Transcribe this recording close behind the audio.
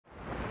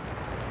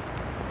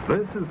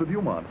This is the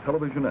DuMont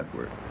Television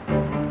Network.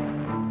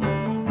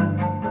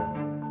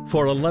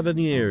 For 11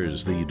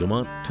 years, the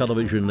DuMont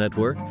Television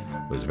Network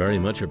was very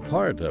much a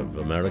part of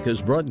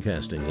America's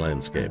broadcasting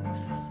landscape.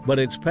 But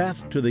its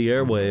path to the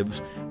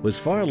airwaves was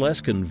far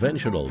less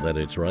conventional than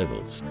its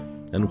rivals.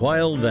 And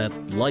while that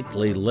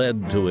likely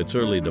led to its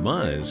early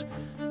demise,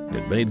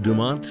 it made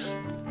DuMont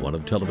one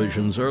of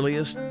television's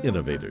earliest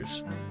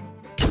innovators.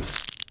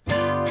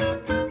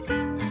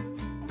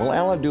 Well,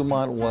 Alan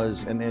DuMont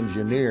was an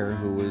engineer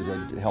who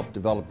helped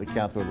develop the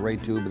cathode ray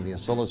tube and the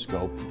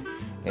oscilloscope,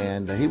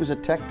 and he was a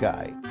tech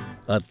guy.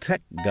 A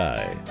tech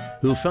guy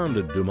who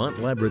founded DuMont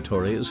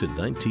Laboratories in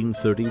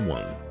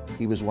 1931.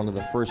 He was one of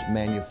the first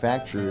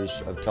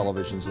manufacturers of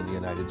televisions in the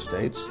United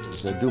States.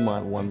 So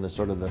DuMont won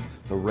the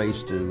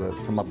race to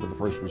come up with the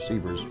first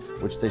receivers,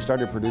 which they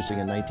started producing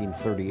in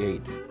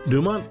 1938.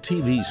 DuMont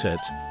TV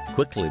sets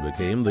quickly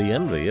became the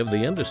envy of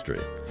the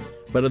industry.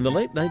 But in the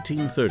late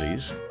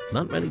 1930s,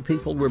 not many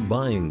people were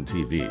buying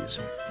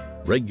TVs.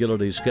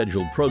 Regularly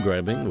scheduled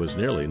programming was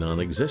nearly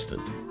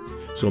non-existent.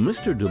 So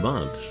Mr.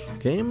 DuMont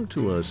came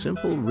to a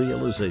simple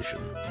realization.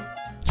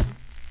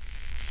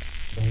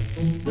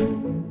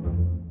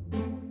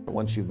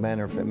 Once you've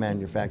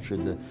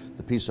manufactured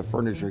the piece of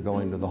furniture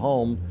going to the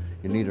home,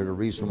 you needed a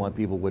reason why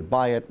people would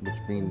buy it, which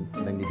means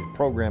they needed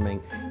programming,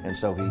 and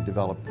so he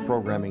developed the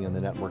programming and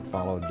the network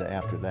followed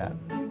after that.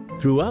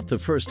 Throughout the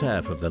first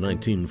half of the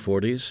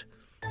 1940s,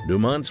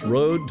 DuMont's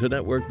road to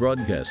network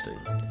broadcasting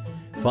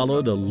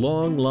followed a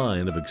long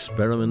line of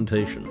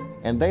experimentation.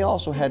 And they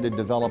also had to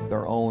develop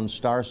their own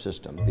star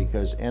system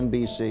because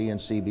NBC and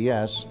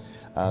CBS,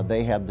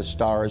 they had the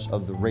stars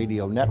of the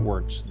radio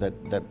networks that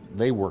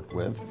they worked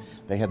with.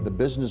 They had the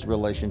business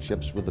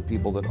relationships with the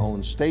people that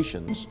owned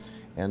stations,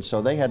 and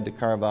so they had to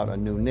carve out a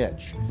new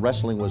niche.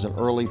 Wrestling was an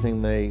early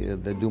thing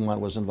that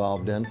DuMont was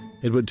involved in.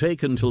 It would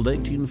take until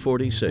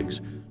 1946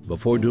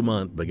 before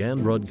DuMont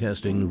began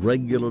broadcasting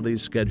regularly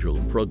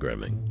scheduled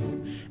programming.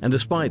 And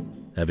despite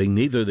having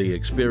neither the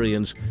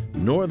experience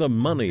nor the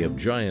money of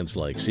giants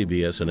like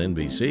CBS and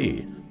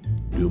NBC,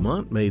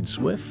 DuMont made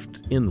swift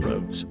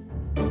inroads.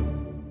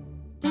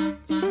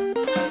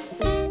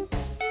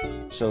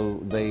 So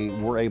they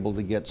were able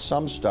to get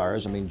some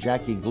stars. I mean,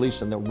 Jackie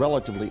Gleason, they're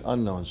relatively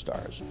unknown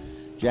stars.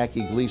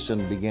 Jackie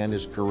Gleason began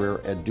his career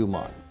at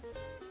DuMont.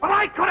 Well,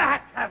 I could have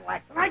had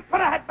Cadillacs, and I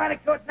could have had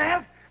manicured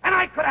nails, and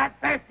I could have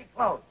had fancy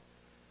clothes.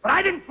 But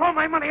I didn't throw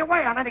my money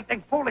away on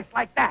anything foolish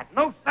like that.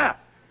 No, sir.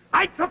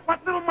 I took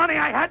what little money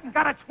I had and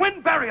got a twin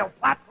burial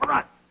plot for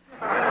us.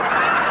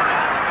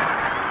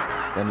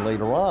 Then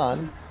later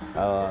on,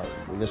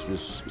 this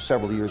was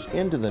several years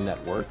into the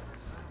network,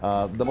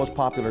 the most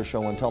popular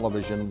show on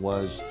television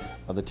was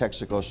the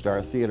Texaco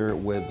Star Theater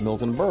with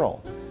Milton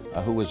Berle,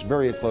 who was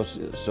very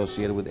closely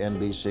associated with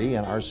NBC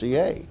and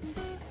RCA.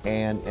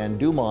 And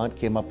DuMont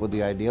came up with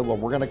the idea, well,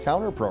 we're going to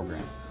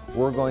counter-program.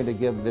 We're going to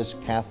give this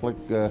Catholic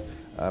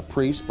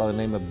priest by the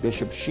name of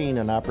Bishop Sheen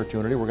an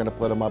opportunity. We're going to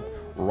put him up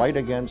right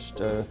against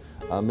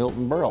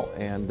Milton Berle.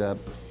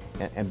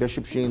 And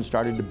Bishop Sheen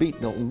started to beat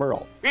Milton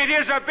Berle. It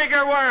is a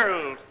bigger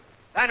world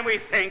than we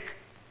think.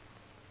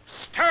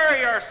 Stir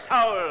your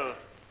soul,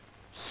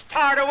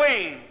 start a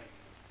wing,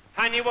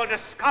 and you will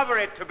discover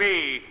it to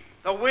be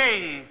the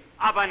wing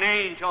of an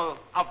angel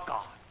of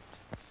God.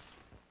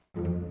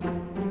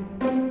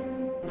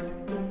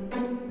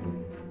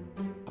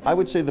 I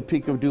would say the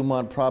peak of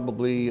DuMont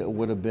probably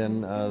would have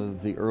been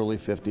the early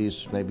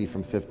 50s, maybe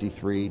from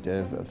 53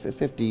 to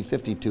 50,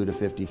 52 to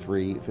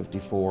 53,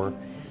 54.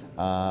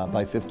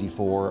 By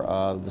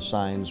 54, the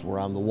signs were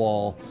on the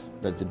wall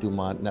that the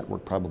DuMont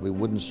network probably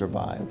wouldn't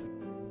survive.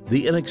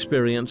 The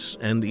inexperience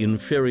and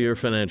inferior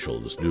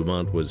financials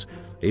DuMont was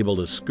able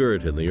to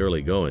skirt in the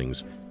early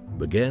goings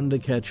began to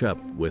catch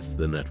up with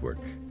the network.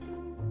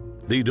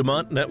 The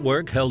DuMont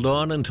Network held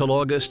on until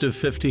August of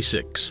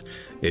 '56.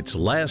 Its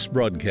last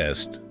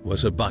broadcast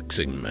was a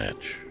boxing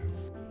match.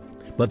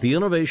 But the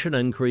innovation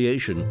and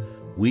creation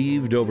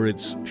weaved over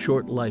its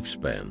short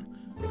lifespan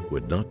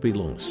would not be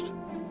lost,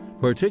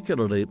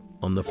 particularly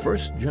on the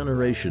first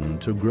generation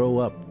to grow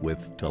up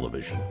with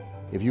television.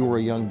 If you were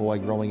a young boy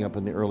growing up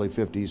in the early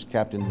 50s,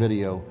 Captain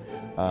Video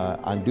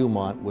on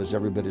DuMont was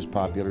every bit as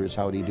popular as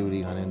Howdy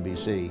Doody on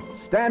NBC.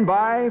 Stand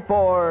by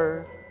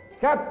for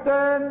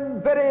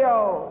Captain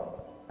Video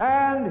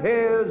and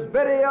his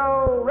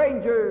Video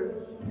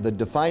Rangers. The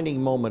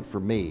defining moment for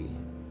me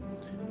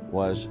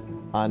was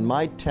on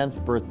my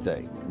 10th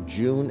birthday,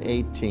 June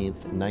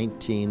 18th,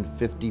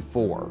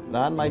 1954.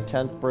 On my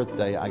 10th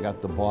birthday, I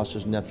got the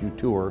boss's nephew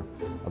tour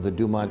of the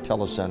DuMont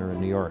Telecenter in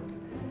New York.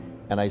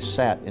 And I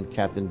sat in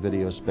Captain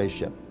Video's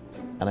spaceship,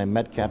 and I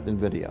met Captain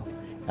Video.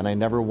 And I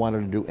never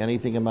wanted to do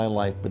anything in my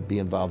life but be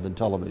involved in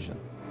television.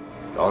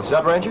 All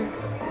set, Ranger?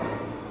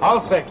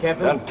 All set,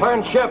 Captain. Then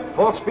turn ship,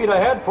 full speed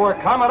ahead for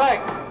Comet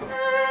X.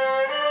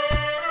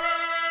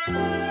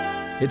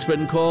 It's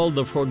been called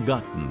the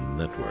Forgotten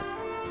Network,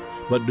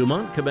 but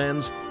DuMont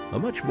commands a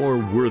much more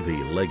worthy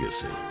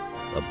legacy,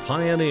 a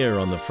pioneer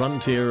on the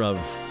frontier of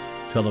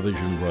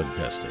television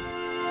broadcasting.